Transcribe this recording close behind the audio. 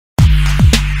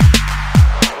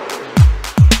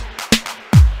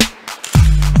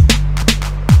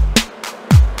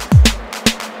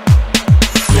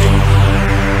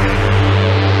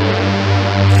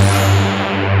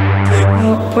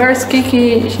where's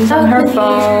Kiki? She's on her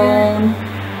phone.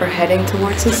 We're heading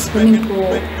towards the swimming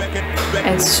pool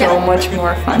and so much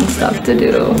more fun stuff to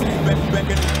do.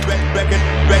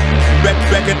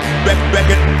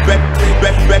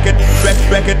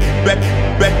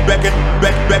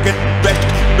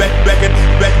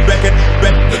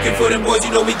 Looking for them boys,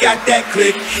 you know we got that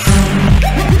click.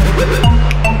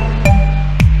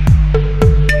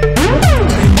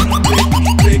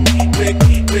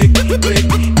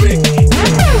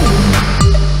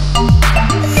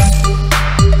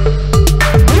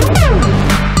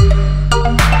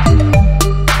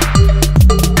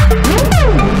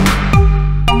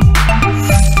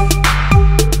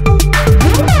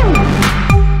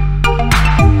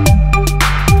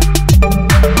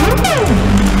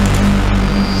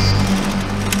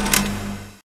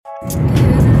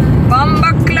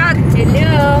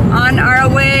 On our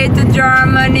way to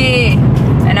Germany,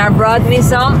 and I brought me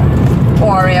some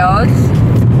Oreos.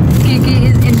 Kiki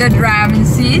is in the driving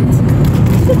seat.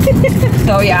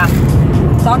 So yeah,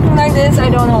 talking like this, I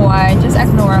don't know why, just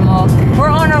act normal. We're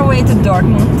on our way to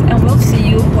Dortmund and we'll see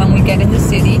you when we get in the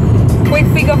city. Quick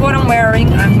peek of what I'm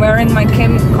wearing. I'm wearing my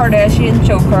Kim Kardashian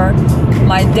choker,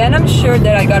 my denim shirt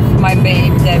that I got from my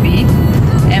babe Debbie,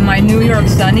 and my New York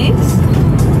sunnies.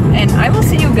 And I will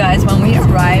see you guys when we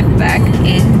arrive back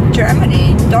in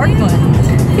Germany, Dortmund.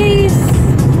 Peace!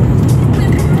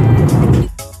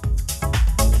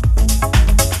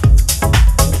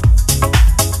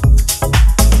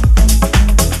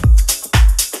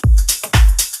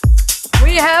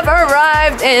 We have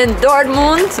arrived in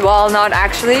Dortmund. Well, not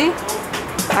actually.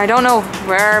 I don't know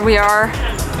where we are.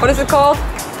 What is it called?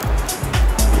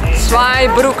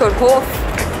 Zweibrückenhof.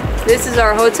 This is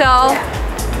our hotel.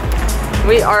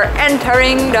 We are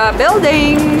entering the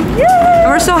building. Yay!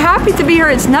 We're so happy to be here.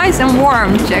 It's nice and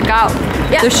warm. Check out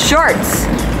the shorts.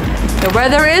 The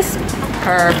weather is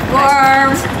perfect.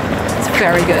 Warm. It's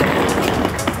very good.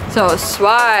 So,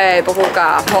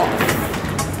 Zweibrückenhof.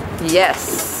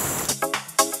 Yes.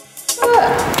 Well,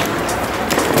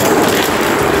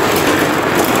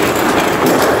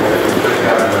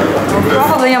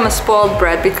 probably I'm a spoiled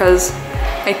brat because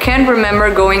I can't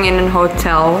remember going in a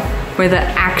hotel with an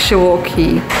actual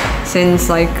key since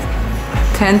like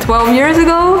 10-12 years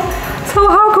ago. So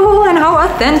how cool and how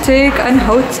authentic a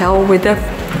hotel with a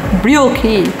real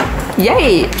key.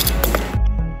 Yay!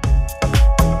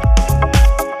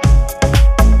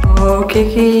 Oh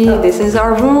Kiki, this is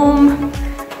our room.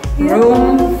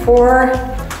 Room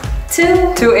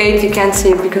 428. You can't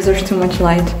see it because there's too much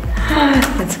light.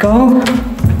 Let's go.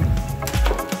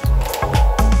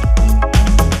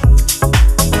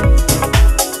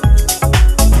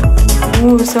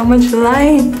 Ooh, so much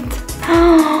light.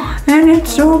 And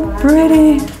it's so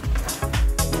pretty.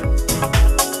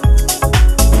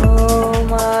 Oh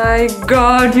my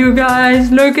god, you guys,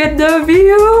 look at the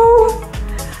view.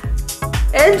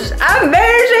 It's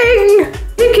amazing.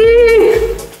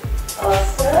 Kiki.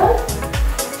 Awesome.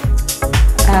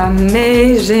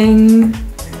 Amazing.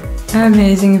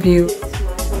 Amazing view.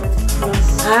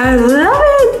 I love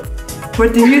it.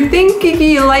 What do you think, Kiki?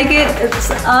 You like it? It's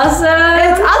awesome.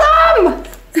 It's awesome!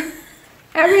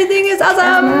 Everything is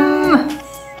awesome!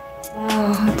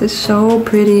 Oh, it is so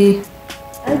pretty.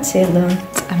 Erzählen.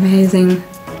 It's amazing.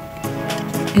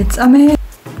 It's amazing.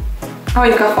 Oh,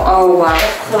 you got. Oh, wow.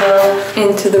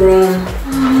 Into the room.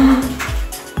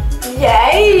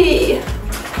 Yay!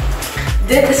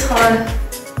 Dit is gewoon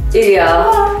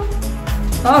ideaal.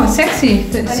 Oh, sexy.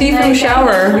 The see-through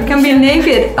shower. You can be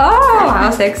naked. Oh,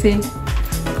 how sexy.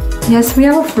 Yes, we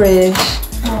have a fridge.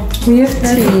 We have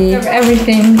tea. We have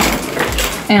everything.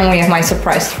 And we have my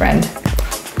surprise friend.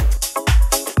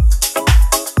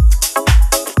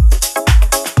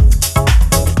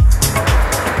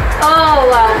 Oh,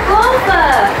 wow. Papa!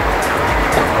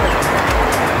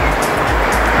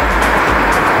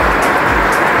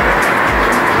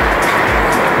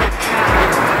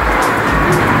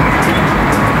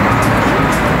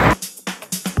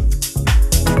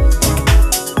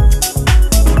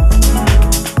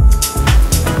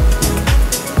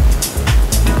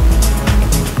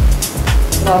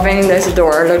 Loving this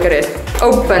door, look at it.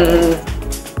 Open.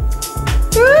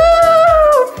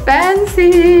 Woo!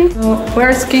 Fancy! Oh,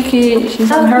 where's Kiki?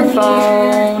 She's on her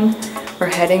phone. We're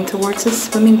heading towards the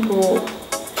swimming pool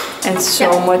and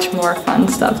so much more fun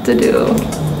stuff to do.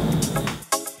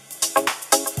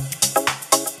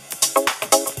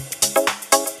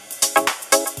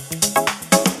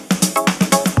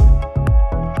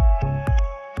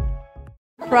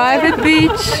 Private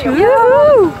beach.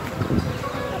 Woo!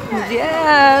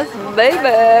 Yes,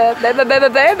 baby, baby, baby,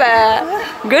 baby.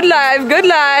 Good life, good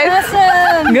life.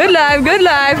 Awesome. Good life, good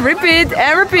life. Repeat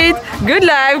and repeat. Good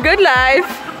life, good life.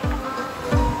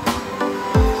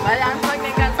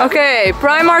 Okay,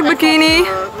 Primark bikini,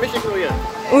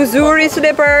 Uzuri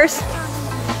slippers,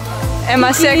 and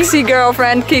my sexy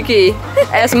girlfriend Kiki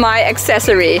as my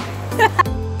accessory.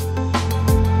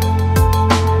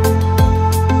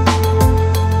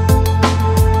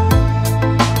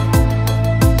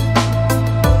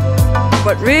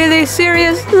 But really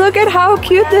serious, look at how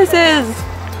cute this is.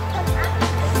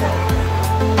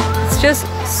 It's just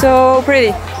so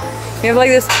pretty. We have like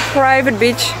this private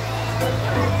beach.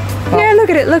 Yeah, look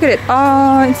at it, look at it.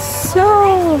 Oh, it's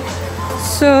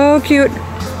so cute.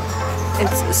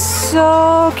 It's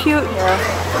so cute.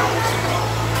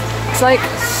 It's like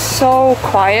so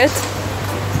quiet.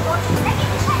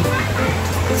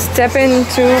 Step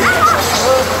into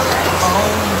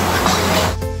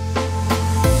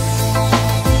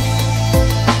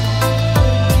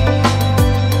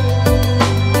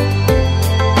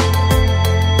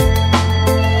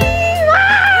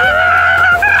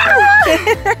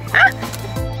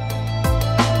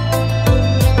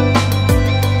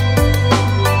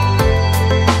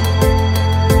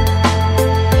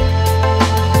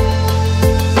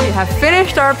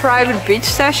finished our private beach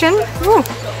session. Ooh,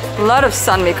 a lot of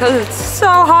sun because it's so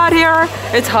hot here.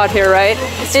 It's hot here, right?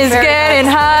 It's getting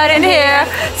hot in here,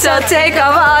 so take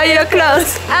off all your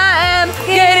clothes. I am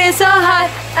getting so hot,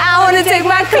 I want to take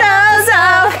my clothes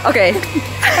off. Okay.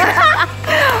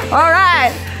 All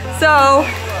right. So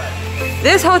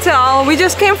this hotel, we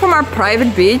just came from our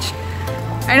private beach,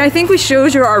 and I think we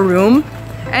showed you our room.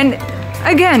 And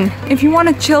again, if you want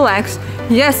to chillax,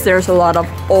 yes, there's a lot of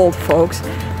old folks.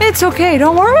 It's okay,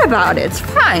 don't worry about it, it's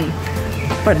fine.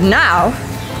 But now,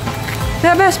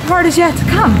 the best part is yet to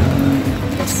come.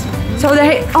 So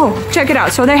check it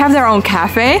out. So they have their own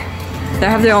cafe, they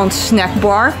have their own snack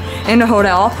bar in the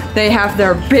hotel. They have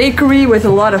their bakery with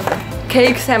a lot of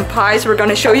cakes and pies we're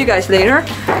gonna show you guys later.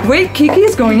 Wait, Kiki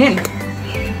is going in.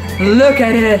 Look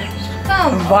at it.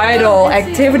 Vital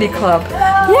Activity Club.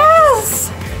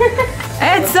 Yes!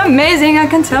 It's amazing, I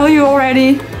can tell you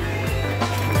already.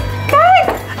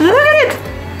 Look at it!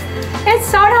 It's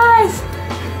so nice!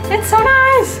 It's so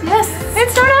nice! Yes.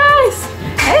 It's so nice!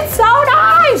 It's so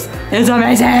nice! It's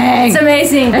amazing! It's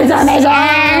amazing. It's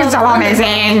amazing! So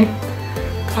amazing!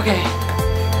 Okay.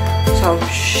 So,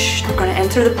 shh, we're gonna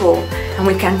enter the pool and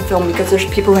we can't film because there's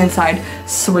people inside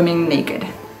swimming naked.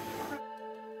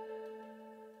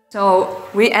 So,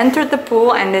 we entered the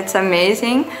pool and it's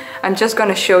amazing. I'm just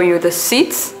gonna show you the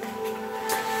seats.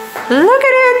 Look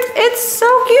at it! It's so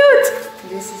cute!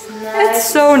 This is nice. It's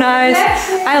so nice.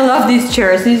 I love these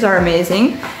chairs. These are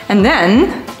amazing. And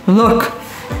then, look,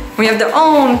 we have their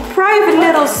own private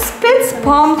little Spitz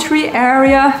palm tree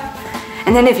area.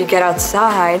 And then if you get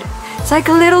outside, it's like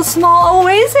a little small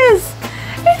oasis.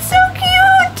 It's so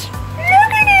cute.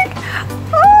 Look at it.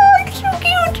 Oh, it's so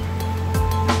cute.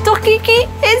 Tokiki,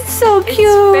 it's so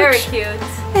cute. It's very cute.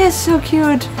 It's so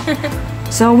cute.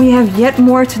 So we have yet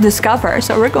more to discover.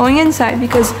 So we're going inside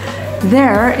because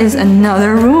there is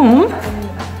another room.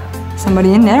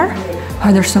 Somebody in there?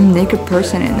 Oh, there's some naked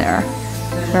person in there.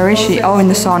 Where is she? Oh, in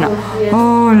the sauna.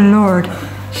 Oh, Lord.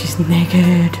 She's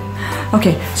naked.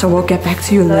 Okay, so we'll get back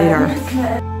to you later.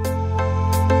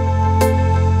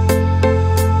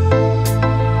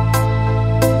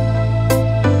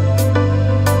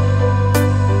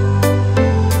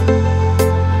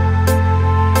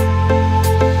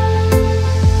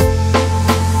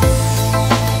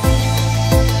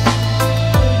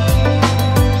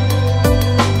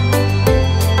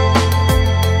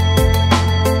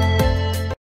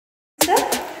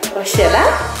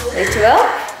 Weet je wel?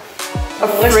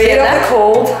 Afraid of the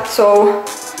cold, so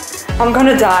I'm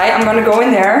gonna die. I'm gonna go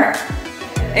in there.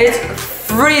 It's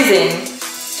freezing,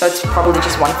 so it's probably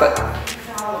just 1 foot.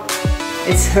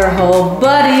 It's her whole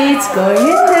body. It's going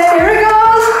in there. Here it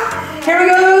goes. Here it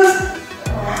goes.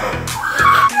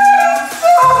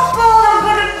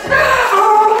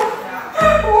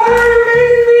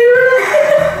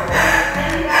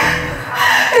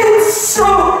 It's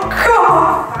so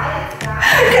cold.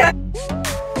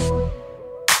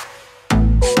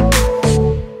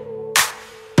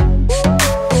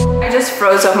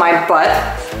 Froze off my butt.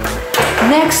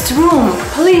 Next room,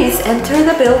 please enter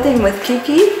the building with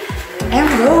Kiki and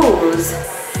Rose.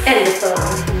 And the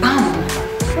phone.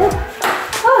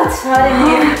 Oh, it's hot in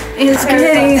here. It's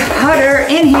getting hotter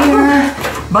in here.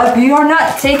 But we are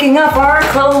not taking off our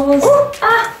clothes.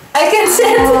 I can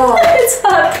sense it. It's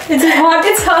hot. Is it hot?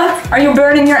 It's hot. Are you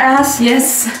burning your ass?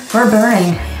 Yes. We're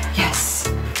burning. Yes.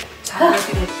 So look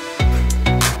at it.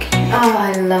 Oh,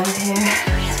 I love it here.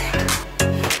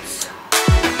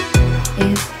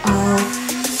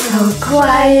 so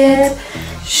quiet.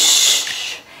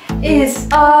 Shh, it's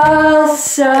all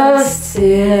so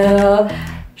still.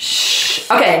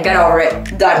 Shh. Okay, get over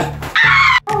it. Done.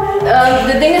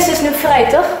 De ding is nu vrij,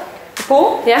 toch? The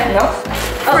pool? Ja? No.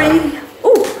 Free.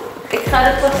 Oeh. Ik ga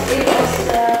er pas even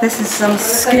als... This is some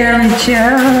scary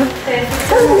chair.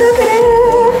 Look at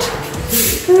it.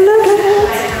 Look at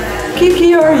it.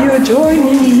 Kiki, are you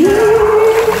joining me?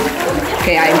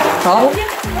 Okay, I'm probably...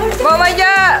 Oh my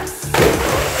god!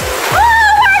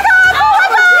 Oh my god! Oh my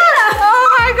god! Oh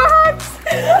my god!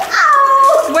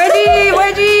 Ow! Wedgie!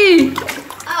 Wedgie!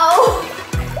 Ow!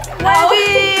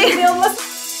 Wedgie!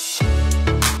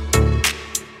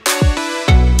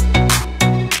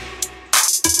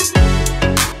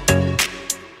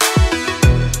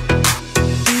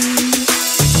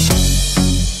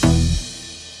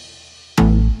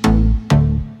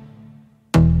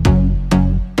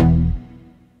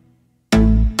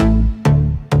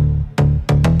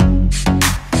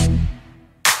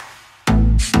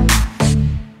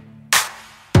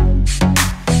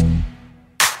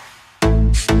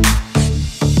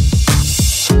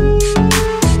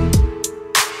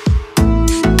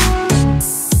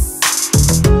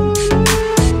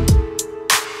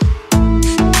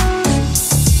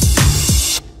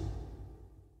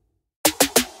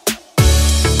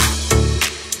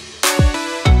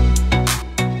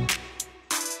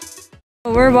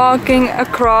 We're walking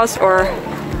across or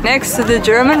next to the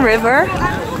German river.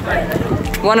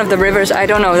 One of the rivers, I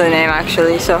don't know the name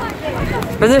actually, so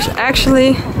but there's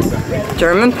actually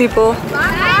German people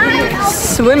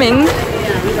swimming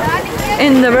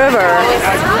in the river.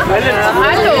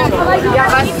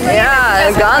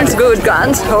 Yeah, ganz gut,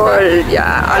 ganz toll.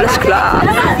 Yeah, alles klar.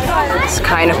 It's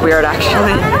kind of weird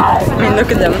actually. I mean,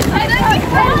 look at them.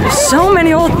 There's so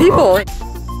many old people.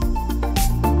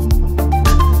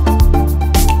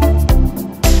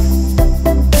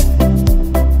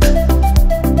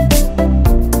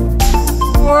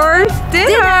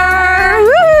 Dinner!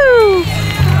 Woo!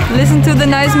 Listen to the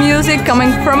nice music coming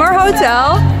from our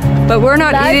hotel, but we're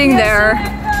not eating there.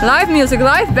 Live music,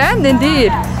 live band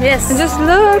indeed. Yes. And just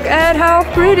look at how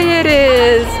pretty it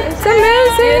is. It's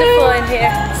amazing. Beautiful in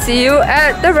here. See you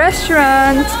at the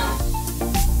restaurant.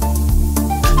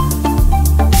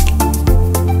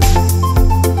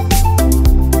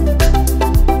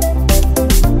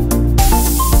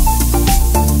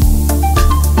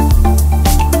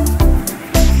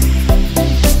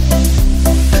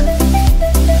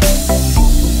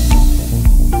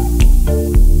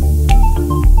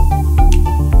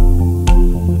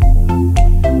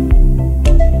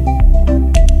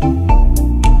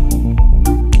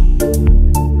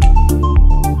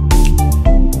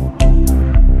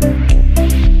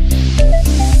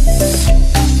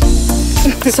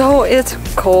 So it's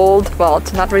cold, well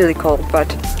it's not really cold,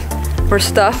 but we're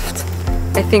stuffed.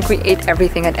 I think we ate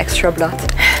everything at Extra Blood.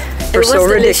 We're so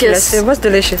ridiculous. It was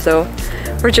delicious though.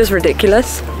 We're just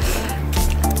ridiculous.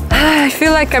 I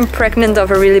feel like I'm pregnant of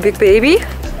a really big baby.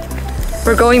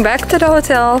 We're going back to the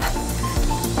hotel.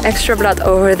 Extra Blood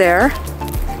over there.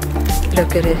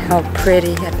 Look at it, how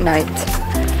pretty at night.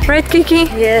 Right, Kiki?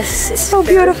 Yes, it's so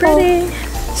beautiful. Pretty.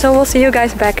 So we'll see you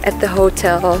guys back at the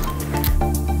hotel.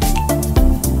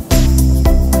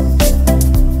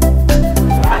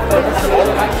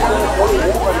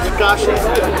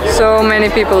 So many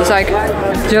people, it's like,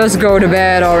 just go to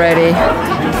bed already.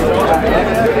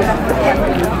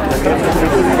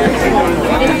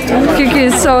 Kiki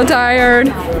is so tired.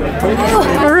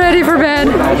 We're ready for bed.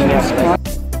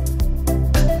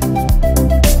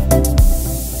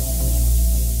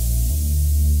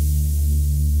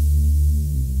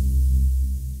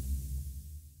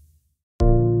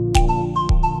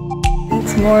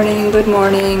 It's morning, good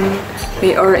morning.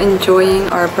 We are enjoying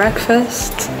our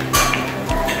breakfast.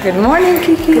 Good morning,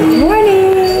 Kiki. Good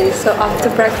morning. So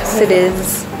after breakfast it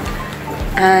is,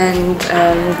 and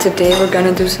today we're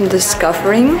gonna do some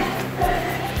discovering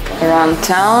around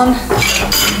town.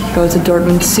 Go to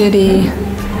Dortmund city,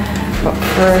 but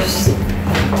first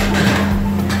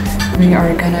we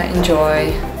are gonna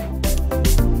enjoy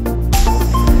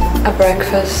a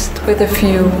breakfast with a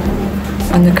view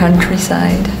on the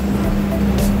countryside.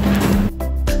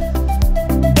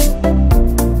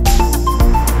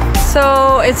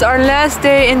 So it's our last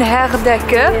day in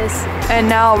Herdecke, Yes. and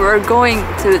now we're going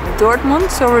to Dortmund,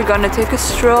 so we're gonna take a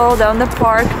stroll down the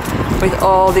park with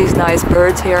all these nice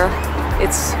birds here.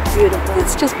 It's Beautiful.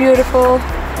 It's just beautiful.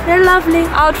 They're lovely.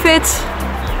 Outfits,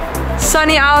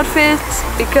 sunny outfits,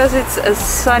 because it's a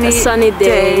sunny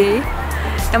day.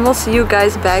 And we'll see you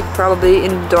guys back probably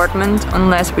in Dortmund,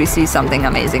 unless we see something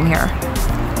amazing here.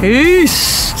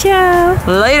 Peace! Ciao.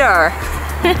 Later!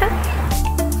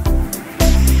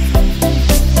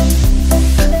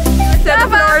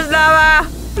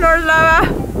 doorslagen.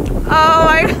 Oh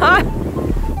my god.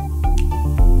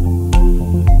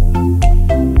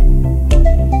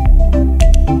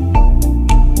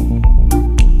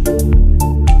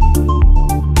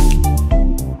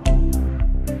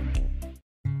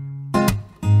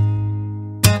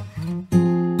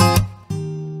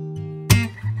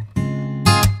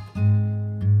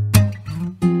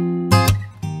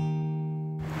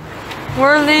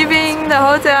 We're leaving the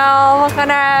hotel. We gaan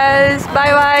naar huis.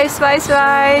 Bye bye,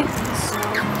 bye.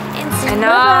 And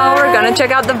now we're gonna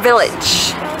check out the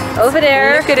village. Over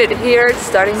there. Look at it here, it's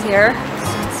starting here.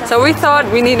 So we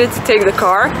thought we needed to take the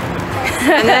car.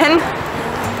 And then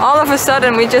all of a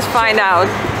sudden we just find out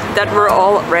that we're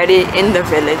already in the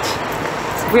village.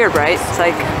 It's weird, right? It's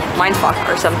like mindfuck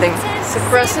or something. It's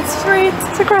across the street.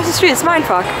 It's across the street, it's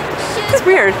mindfuck. It's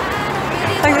weird.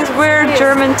 Like this weird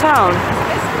German town.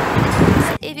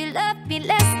 If you love me,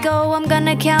 let's go. I'm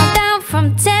gonna count down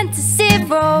from 10 to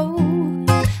 0.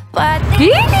 But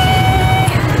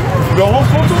Gewoon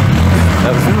foto?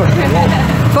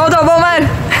 Fotomoment!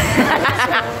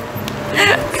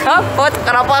 Wat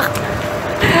grappig.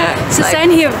 Ze zijn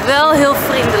hier wel heel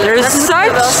vriendelijk. They're dat moet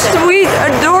ik wel such zeggen. sweet,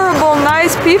 adorable,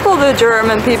 nice people, the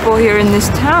German people here in this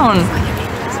town.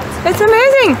 It's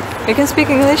amazing. We can speak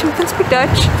English, we can speak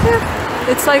Dutch. Yeah.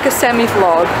 It's like a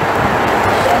semi-vlog.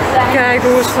 Kijk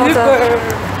hoe schattig.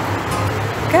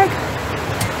 Kijk.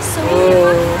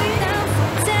 Oh.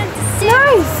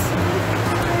 Nice.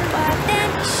 But then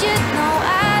you should know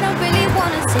I don't really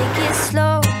wanna take it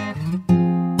slow.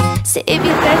 So if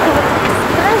you Kijken wat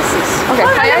het huis is. Oké,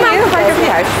 ga jij hier? Ga ik even je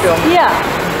huis filmen? Ja.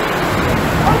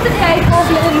 Om te kijken of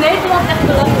het in Nederland echt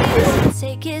belangrijk is.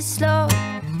 take it slow.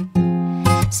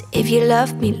 So if you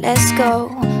love me, let's go.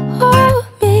 Hold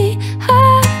me,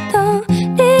 I don't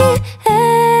need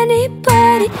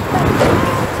anybody.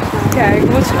 Kijk,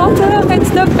 hoe schattig. It's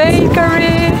the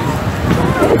bakery.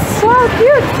 It's so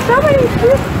cute. So many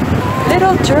cute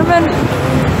little German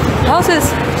houses.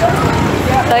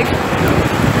 Like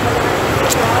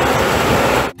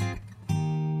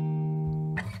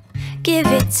Give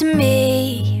it to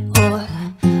me, all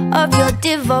of your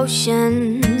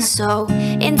devotion, so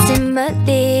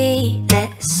intimately.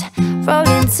 Let's roll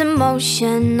into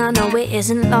motion. I know it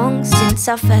isn't long since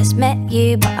I first met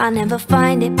you, but I never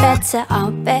find it better,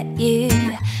 I'll bet you.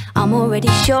 I'm already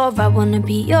sure I wanna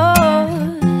be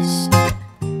yours.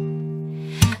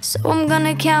 So I'm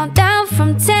gonna count down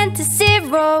from 10 to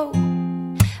 0.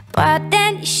 But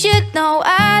then you should know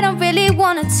I don't really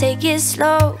wanna take it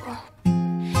slow.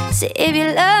 So if you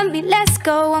love me, let's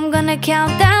go. I'm gonna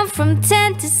count down from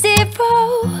 10 to 0.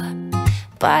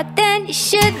 But then you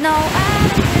should know I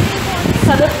don't really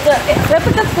wanna. Heb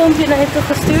ik dat filmpje naar je toe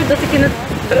gestuurd dat ik in het...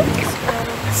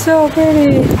 so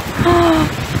pretty.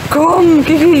 Kom,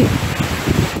 Kiki.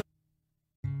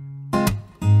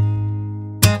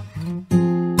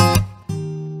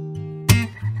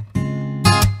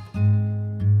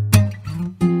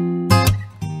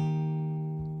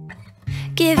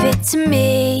 Give it to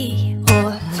me,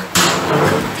 or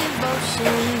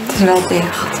devotion, Het is wel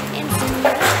dicht.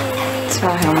 Het is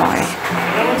wel heel mooi.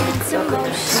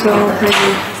 So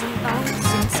pretty.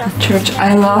 Church.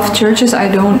 I love churches.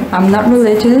 I'm not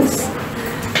religious,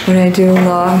 but I do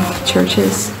love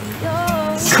churches.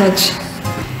 Such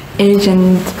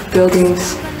ancient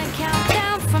buildings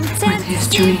with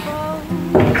history.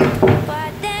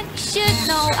 But then you should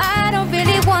know I don't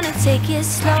really wanna take it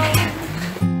slow.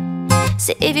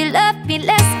 So if you love me,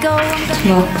 let's go. I'm gonna Look,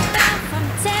 count down from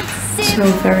 10 to 0. so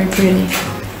very pretty.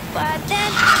 But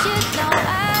then you should know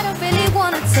I don't really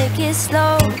wanna take it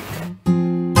slow.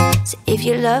 So if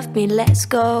you love me, let's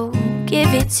go.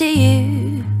 Give it to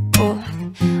you, all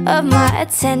of my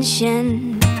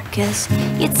attention, 'cause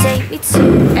you take me to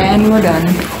And we're done.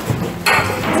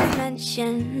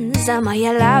 dimensions. Am I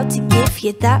allowed to give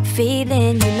you that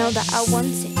feeling? You know that I want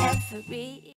it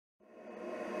every.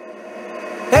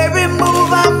 Every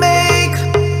move I make,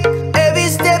 every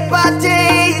step I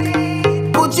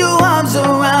take, put your arms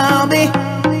around me,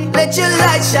 let your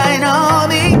light shine on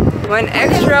me. When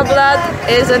extra blood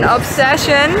is an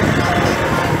obsession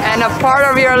and a part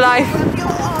of your life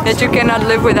that you cannot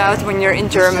live without when you're in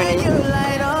Germany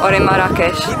or in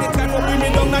Marrakesh.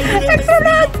 Extra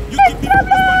blood! Extra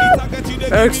blood!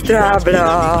 Extra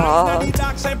blood!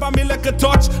 Shine for me like a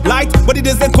touch light, but it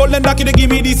isn't cold and dark. You give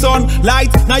me the sun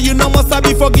light. Now you know must have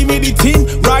before give me the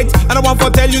thing right. And I want to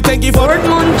tell you thank you for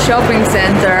Dortmund shopping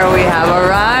center. We have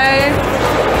arrived.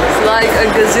 It's like a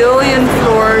gazillion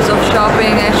floors of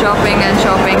shopping and shopping and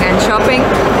shopping and shopping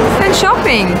and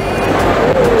shopping.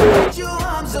 Put your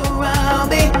arms around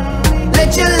me,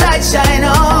 let your light shine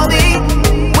on me.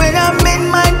 When I'm in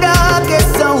my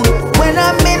darkest zone,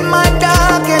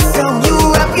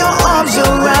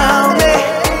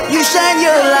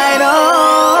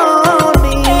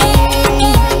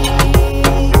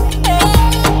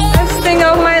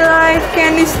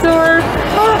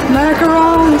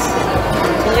 macarons,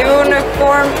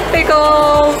 unicorn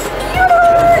pickles.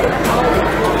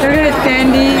 Look at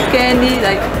it, candy,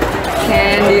 like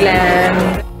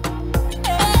Candyland.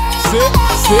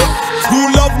 Sit. True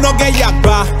love no get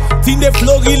yakba. Think the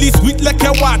flow really sweet like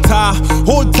a water.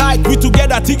 Hold tight, we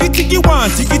together. Tiggy one.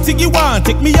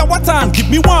 Take me a watan, keep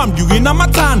me warm. You in a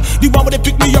matan. The one where they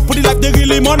pick me up, put it like they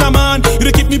really man a man. You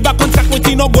they keep me back on track,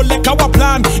 waiting no go like our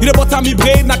plan. You the butter me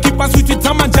brain, now keep on sweet with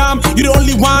time and jam. You the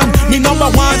only one, me number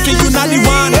one, say you not the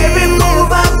one. Every move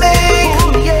I make,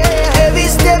 every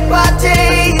step I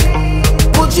take,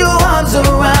 put your arms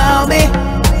around me,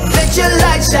 let your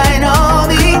light shine